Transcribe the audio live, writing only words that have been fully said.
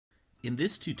In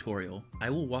this tutorial, I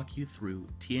will walk you through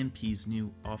TNP's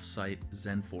new Offsite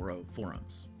Zen4o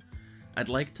forums. I'd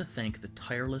like to thank the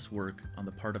tireless work on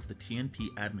the part of the TNP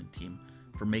admin team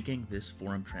for making this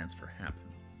forum transfer happen.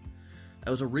 I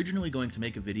was originally going to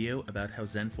make a video about how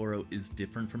Zen4o is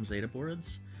different from Zeta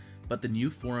boards, but the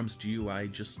new forum's GUI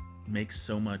just makes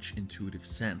so much intuitive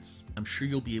sense. I'm sure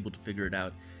you'll be able to figure it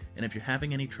out, and if you're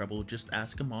having any trouble, just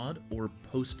ask a mod or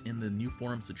post in the new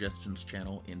forum suggestions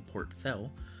channel in Port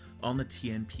Thel on the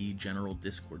TNP general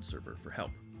Discord server for help.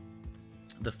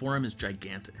 The forum is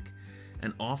gigantic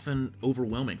and often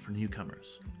overwhelming for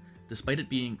newcomers. Despite it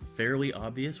being fairly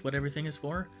obvious what everything is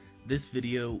for, this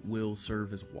video will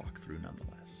serve as a walkthrough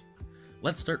nonetheless.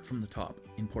 Let's start from the top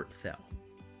in Port Thel.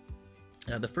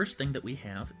 The first thing that we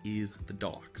have is the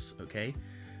docs, okay?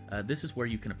 This is where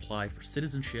you can apply for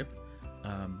citizenship,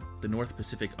 the North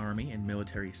Pacific Army and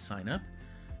military sign-up,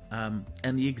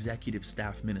 and the executive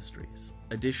staff ministries.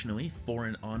 Additionally,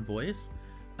 foreign envoys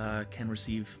can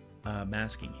receive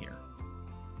masking here.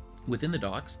 Within the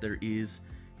docs, there is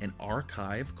an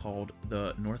archive called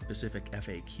the North Pacific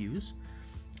FAQs.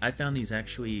 I found these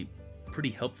actually pretty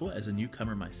helpful as a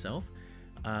newcomer myself,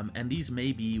 and these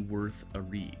may be worth a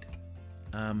read.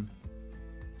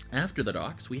 After the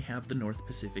docs, we have the North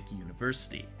Pacific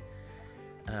University.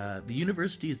 The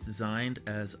university is designed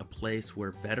as a place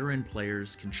where veteran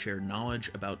players can share knowledge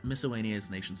about miscellaneous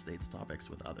nation-states topics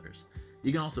with others.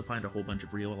 You can also find a whole bunch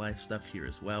of real-life stuff here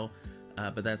as well,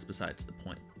 but that's besides the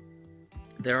point.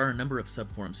 There are a number of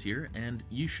subforums here, and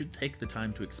you should take the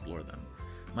time to explore them.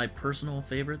 My personal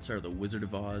favorites are the Wizard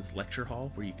of Oz Lecture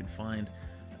Hall, where you can find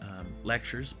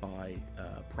lectures by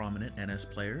prominent NS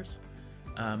players,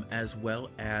 as well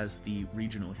as the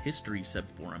Regional History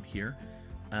subforum here,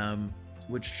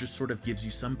 which just sort of gives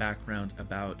you some background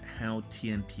about how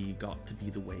TNP got to be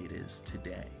the way it is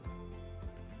today.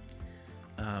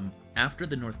 After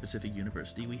the North Pacific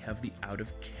University, we have the Out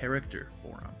of Character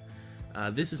forum.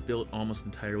 This is built almost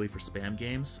entirely for spam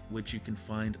games, which you can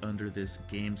find under this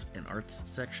Games and Arts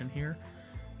section here.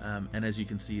 And as you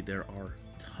can see, there are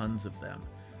tons of them.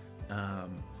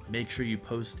 Make sure you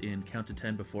post in count to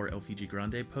 10 before LFG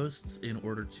Grande posts in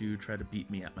order to try to beat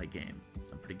me at my game.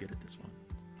 I'm pretty good at this one.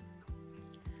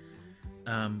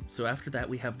 So after that,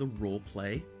 we have the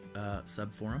Roleplay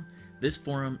subforum. This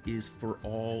forum is for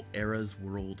all Era's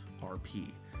World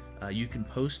RP. You can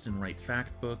post and write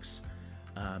fact books,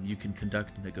 you can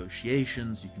conduct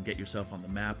negotiations, you can get yourself on the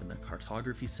map in the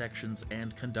cartography sections,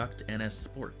 and conduct NS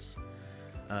sports.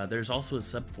 There's also a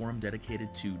subforum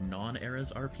dedicated to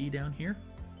non-Era's RP down here,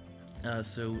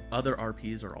 so other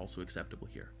RPs are also acceptable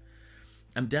here.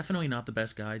 I'm definitely not the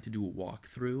best guy to do a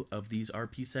walkthrough of these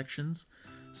RP sections,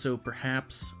 so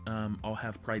perhaps I'll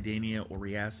have Pridania or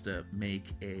Riasta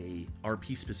make a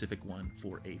RP-specific one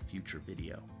for a future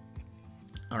video.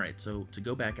 Alright, so to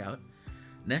go back out,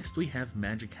 next we have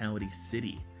Magicality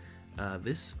City.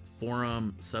 This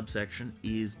forum subsection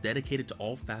is dedicated to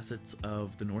all facets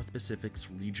of the North Pacific's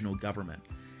regional government,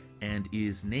 and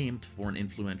is named for an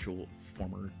influential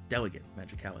former delegate,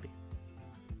 Magicality.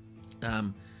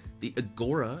 The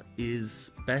Agora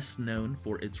is best known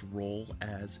for its role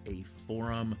as a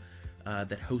forum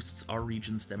that hosts our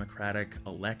region's democratic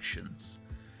elections.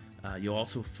 You'll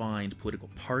also find political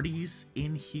parties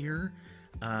in here,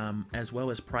 as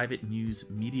well as private news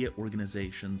media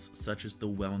organizations such as the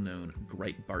well-known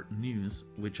Breitbart News,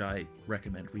 which I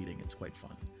recommend reading. It's quite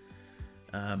fun.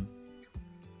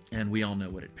 And we all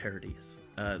know what it parodies.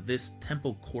 This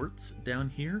Temple Courts down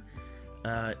here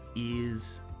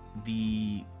is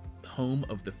the home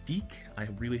of the Feek. I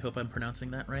really hope I'm pronouncing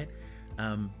that right.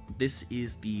 This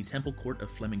is the Temple Court of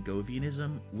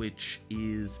Flamingovianism, which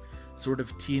is sort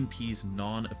of TNP's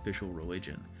non-official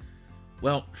religion.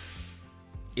 Well,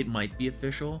 it might be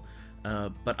official,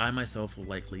 but I myself will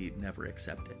likely never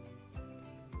accept it.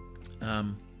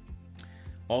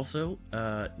 Also,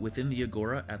 within the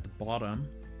Agora at the bottom,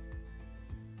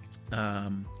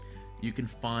 you can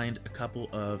find a couple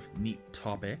of neat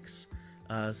topics,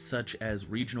 such as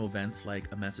regional events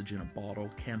like a Message in a Bottle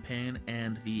campaign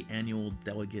and the annual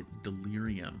Delegate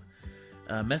Delirium.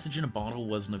 Message in a Bottle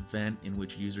was an event in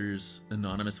which users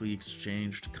anonymously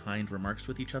exchanged kind remarks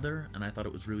with each other, and I thought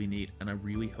it was really neat, and I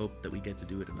really hope that we get to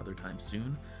do it another time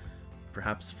soon,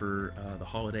 perhaps for the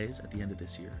holidays at the end of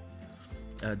this year.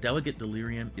 Delegate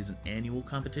Delirium is an annual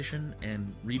competition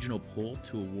and regional poll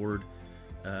to award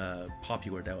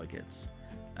popular delegates.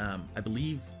 I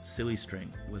believe Silly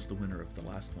String was the winner of the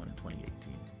last one in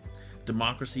 2018.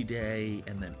 Democracy Day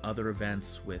and then other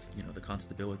events with, the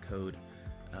Constability Code,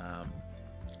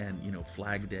 and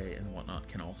Flag Day and whatnot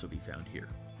can also be found here.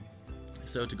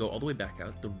 So to go all the way back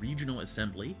out, the Regional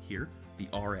Assembly here, the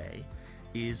RA,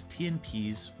 is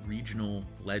TNP's regional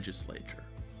legislature.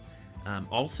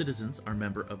 All citizens are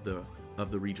member of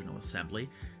the Regional Assembly,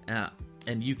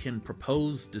 and you can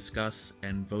propose, discuss,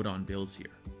 and vote on bills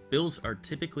here. Bills are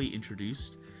typically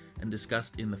introduced and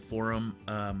discussed in the forum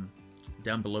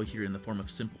down below here in the form of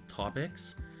simple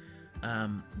topics,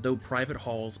 though private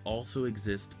halls also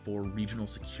exist for regional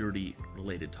security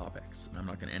related topics, and I'm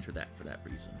not going to enter that for that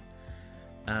reason.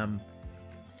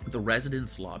 The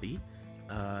residence lobby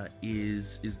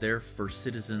is there for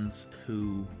citizens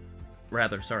who,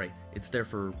 it's there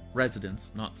for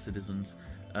residents, not citizens,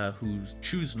 who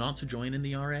choose not to join in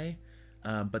the RA,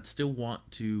 but still want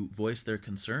to voice their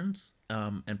concerns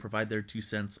and provide their 2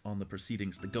 cents on the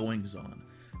proceedings, the goings-on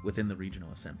within the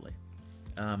Regional Assembly.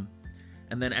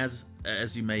 And then as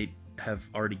you may have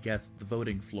already guessed, the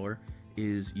voting floor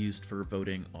is used for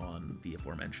voting on the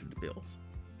aforementioned bills.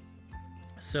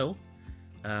 So,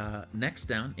 next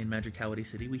down in Magicality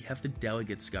City, we have the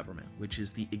Delegates Government, which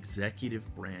is the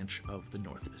executive branch of the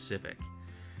North Pacific.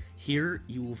 Here,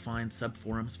 you will find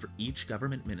subforums for each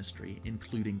government ministry,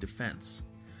 including defense.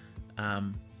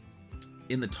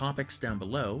 In the topics down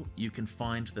below, you can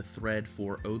find the thread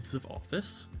for oaths of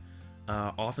office,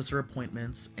 officer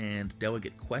appointments, and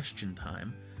delegate question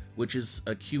time, which is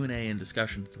a Q&A and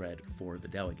discussion thread for the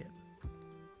delegate.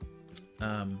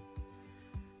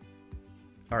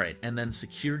 Alright, and then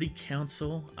Security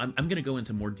Council. I'm going to go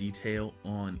into more detail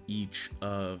on each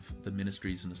of the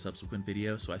ministries in a subsequent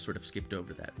video, so I sort of skipped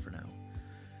over that for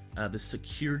now. The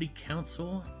Security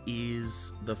Council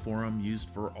is the forum used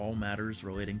for all matters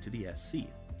relating to the SC,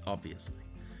 obviously.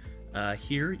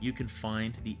 Here you can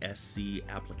find the SC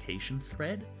application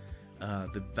thread,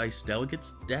 the Vice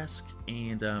Delegate's desk,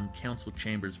 and council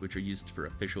chambers, which are used for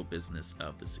official business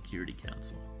of the Security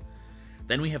Council.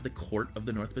 Then we have the Court of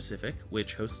the North Pacific,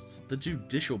 which hosts the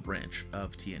judicial branch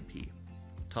of TNP.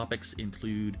 Topics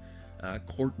include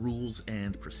court rules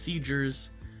and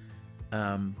procedures,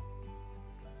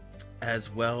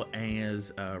 as well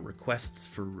as requests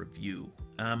for review.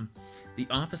 The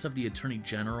Office of the Attorney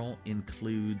General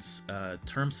includes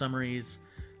term summaries,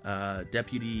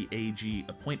 Deputy AG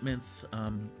appointments,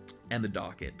 and the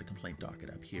docket, the complaint docket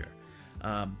up here.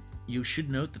 You should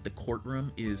note that the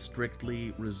courtroom is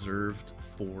strictly reserved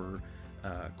for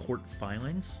court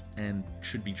filings and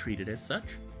should be treated as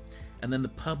such. And then the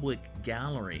public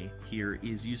gallery here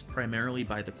is used primarily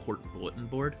by the Court Bulletin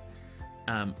Board,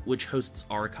 which hosts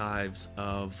archives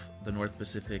of the North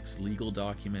Pacific's legal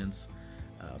documents,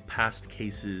 past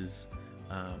cases,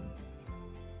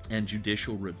 and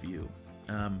judicial review.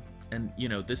 And, you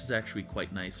know, this is actually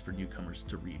quite nice for newcomers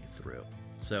to read through.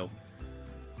 So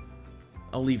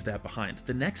I'll leave that behind.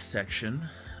 The next section,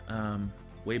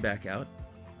 way back out,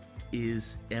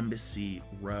 is Embassy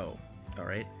Row. All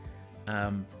right.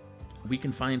 We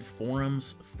can find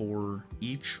forums for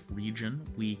each region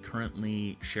we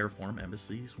currently share forum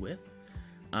embassies with,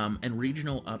 and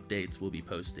regional updates will be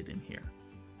posted in here.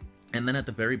 And then at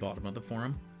the very bottom of the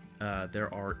forum,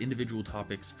 there are individual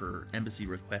topics for embassy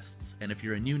requests, and if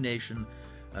you're a new nation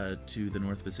to the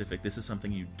North Pacific, this is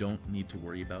something you don't need to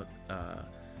worry about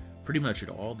pretty much at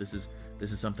all. This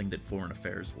is something that Foreign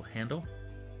Affairs will handle.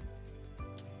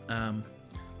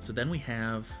 So then we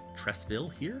have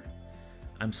Tressville here.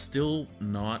 I'm still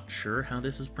not sure how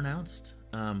this is pronounced.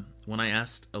 When I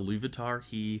asked Aluvatar,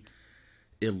 he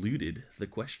eluded the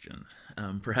question.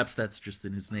 Perhaps that's just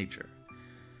in his nature.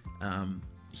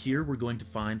 Here we're going to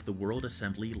find the World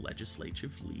Assembly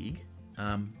Legislative League.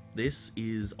 This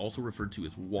is also referred to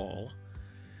as WAL.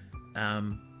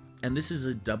 And this is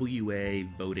a WA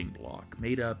voting bloc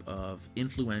made up of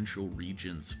influential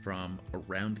regions from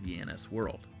around the NS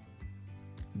world.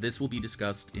 This will be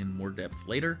discussed in more depth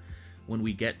later when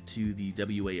we get to the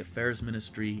WA Affairs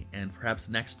Ministry, and perhaps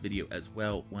next video as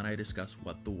well when I discuss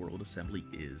what the World Assembly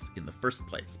is in the first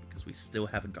place, because we still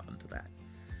haven't gotten to that.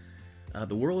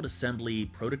 The World Assembly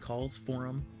Proposals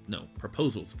Forum,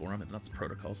 and that's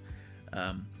protocols.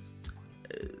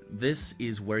 This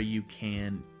is where you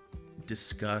can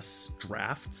discuss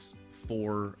drafts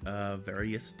for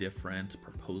various different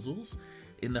proposals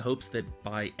in the hopes that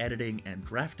by editing and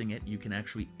drafting it, you can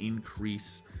actually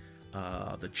increase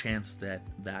the chance that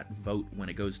that vote, when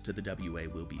it goes to the WA,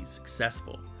 will be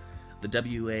successful.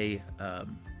 The WA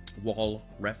WAL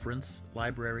reference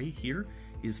library here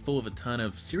is full of a ton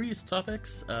of serious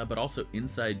topics, but also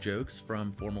inside jokes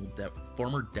from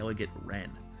former Delegate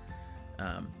Ren,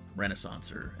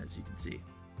 Renaissancer, as you can see.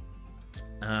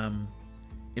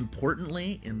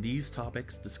 Importantly, in these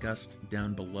topics discussed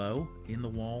down below in the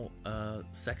WAL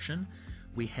section,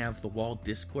 we have the WAL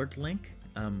Discord link,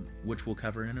 which we'll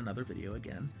cover in another video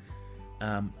again,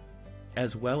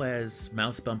 as well as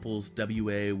Mouse Bumple's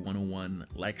WA 101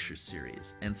 lecture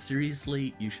series. And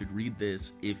seriously, you should read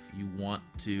this if you want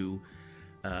to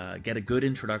get a good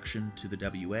introduction to the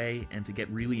WA and to get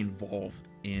really involved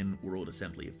in World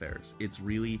Assembly affairs. It's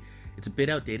a bit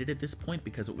outdated at this point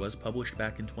because it was published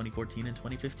back in 2014 and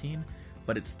 2015,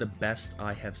 but it's the best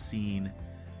I have seen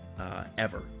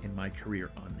ever in my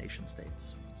career on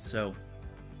NationStates. So,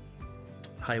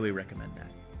 highly recommend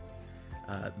that.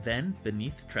 Then,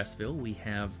 beneath Tressville, we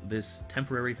have this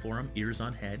temporary forum, Ears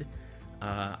on Head.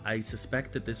 I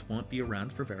suspect that this won't be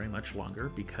around for very much longer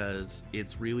because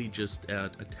it's really just a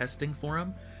testing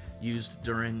forum used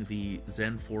during the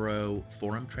Zen 4.0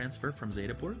 forum transfer from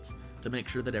Zeta boards to make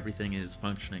sure that everything is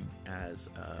functioning as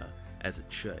it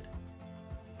should.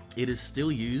 It is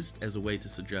still used as a way to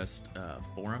suggest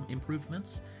forum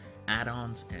improvements,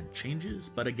 add-ons, and changes,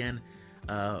 but again,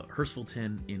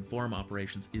 Hersfelton in forum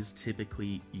operations is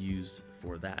typically used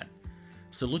for that.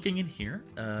 So looking in here,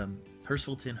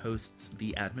 Hersfelton hosts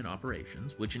the admin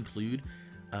operations, which include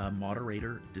a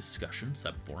moderator discussion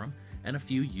subforum and a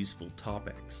few useful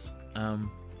topics.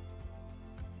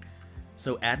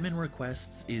 So admin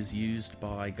requests is used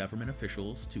by government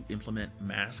officials to implement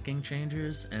masking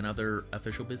changes and other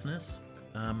official business.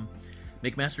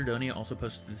 Make Macedonia also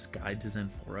posted this guide to Zen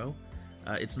 4.0.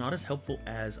 It's not as helpful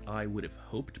as I would have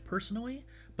hoped personally,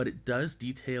 but it does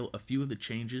detail a few of the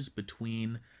changes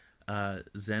between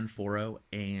Zen 4.0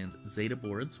 and Zeta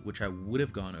boards, which I would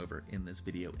have gone over in this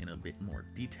video in a bit more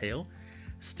detail.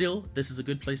 Still, this is a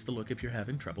good place to look if you're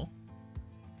having trouble.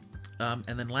 And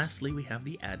then lastly, we have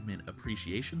the admin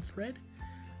appreciation thread.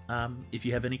 If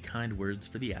you have any kind words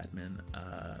for the admin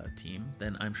team,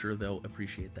 then I'm sure they'll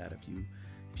appreciate that if you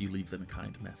leave them a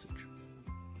kind message.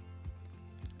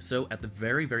 So at the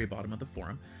very, very bottom of the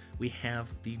forum, we have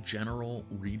the general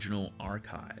regional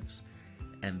archives.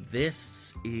 And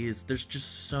there's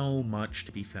just so much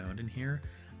to be found in here.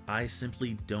 I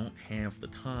simply don't have the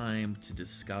time to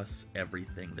discuss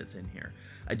everything that's in here.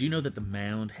 I do know that the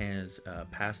Mound has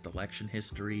past election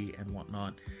history and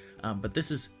whatnot, but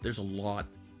there's a lot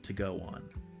to go on.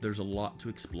 There's a lot to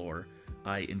explore.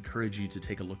 I encourage you to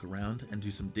take a look around and do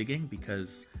some digging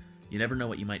because you never know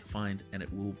what you might find, and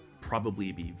it will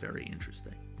probably be very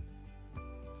interesting.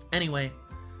 Anyway,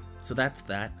 so that's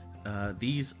that.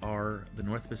 These are the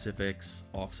North Pacific's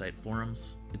offsite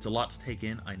forums. It's a lot to take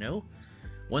in, I know.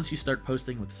 Once you start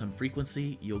posting with some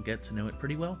frequency, you'll get to know it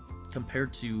pretty well.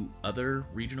 Compared to other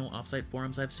regional offsite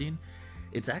forums I've seen,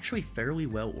 it's actually fairly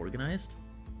well organized.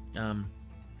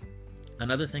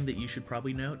 Another thing that you should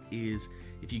probably note is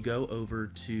if you go over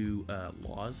to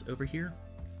laws over here,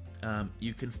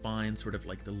 you can find sort of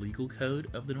like the legal code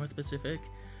of the North Pacific,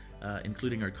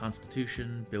 including our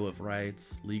Constitution, Bill of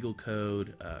Rights, legal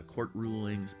code, court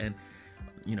rulings, and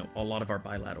a lot of our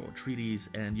bilateral treaties,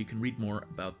 and you can read more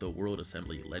about the World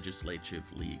Assembly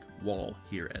Legislative League wall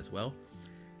here as well.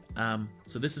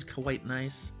 So this is quite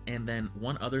nice. And then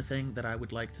one other thing that I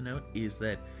would like to note is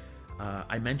that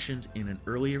I mentioned in an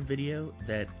earlier video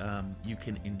that you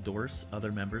can endorse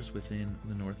other members within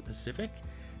the North Pacific,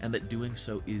 and that doing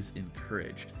so is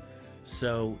encouraged.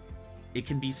 So it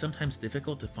can be sometimes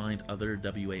difficult to find other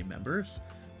WA members,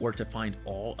 or to find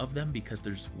all of them because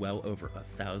there's well over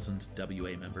 1,000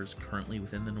 WA members currently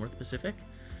within the North Pacific.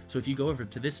 So if you go over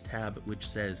to this tab which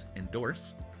says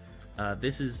endorse,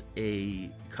 this is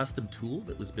a custom tool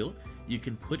that was built. You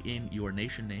can put in your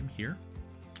nation name here.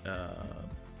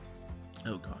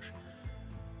 Oh gosh,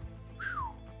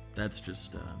 that's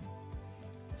just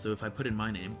so if I put in my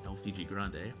name, El Fiji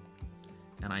Grande,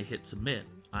 and I hit submit,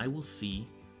 I will see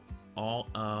all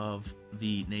of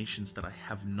the nations that I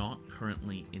have not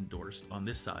currently endorsed on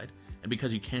this side. And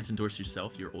because you can't endorse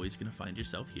yourself, you're always going to find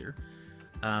yourself here.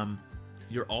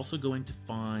 You're also going to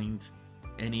find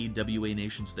any WA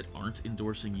nations that aren't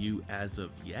endorsing you as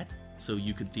of yet. So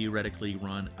you could theoretically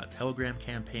run a Telegram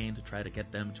campaign to try to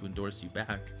get them to endorse you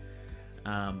back,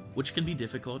 which can be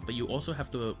difficult, but you also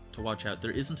have to watch out.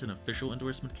 There isn't an official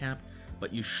endorsement cap,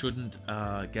 but you shouldn't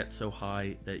get so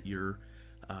high that you're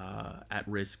at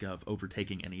risk of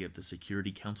overtaking any of the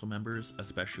Security Council members,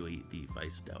 especially the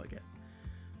Vice Delegate.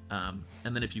 And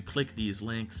then if you click these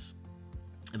links,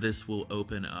 this will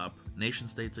open up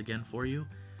NationStates again for you.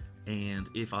 And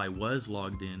if I was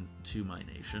logged in to my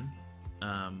nation,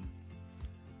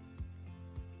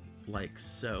 like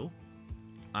so,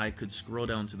 I could scroll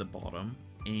down to the bottom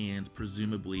and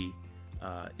presumably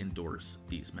endorse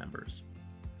these members.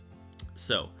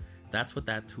 So that's what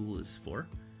that tool is for.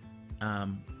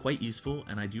 Quite useful,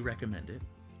 and I do recommend it.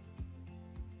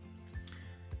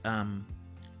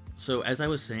 So as I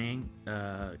was saying,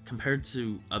 compared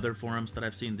to other forums that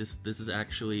I've seen, this is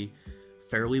actually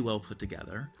fairly well put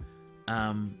together.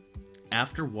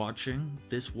 After watching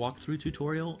this walkthrough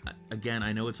tutorial, again,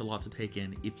 I know it's a lot to take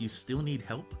in. If you still need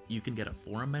help, you can get a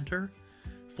forum mentor.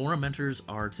 Forum mentors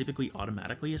are typically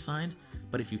automatically assigned,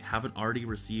 but if you haven't already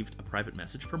received a private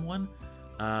message from one,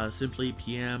 simply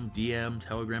PM, DM,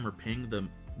 Telegram, or ping the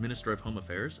Minister of Home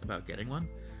Affairs about getting one.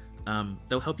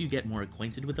 They'll help you get more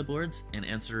acquainted with the boards and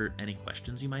answer any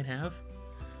questions you might have.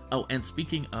 Oh, and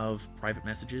speaking of private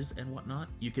messages and whatnot,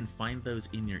 you can find those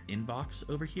in your inbox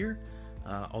over here,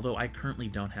 although I currently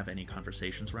don't have any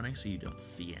conversations running, so you don't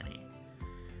see any.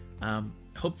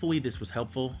 Hopefully this was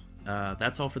helpful.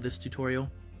 That's all for this tutorial.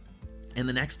 In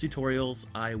the next tutorials,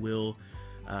 I will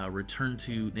return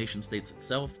to NationStates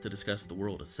itself to discuss the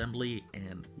World Assembly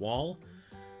and Wall,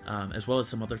 as well as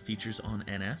some other features on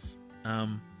NS.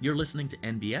 You're listening to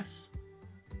NBS.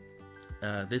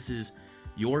 This is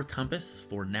your compass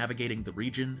for navigating the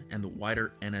region and the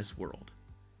wider NS world.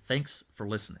 Thanks for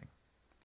listening.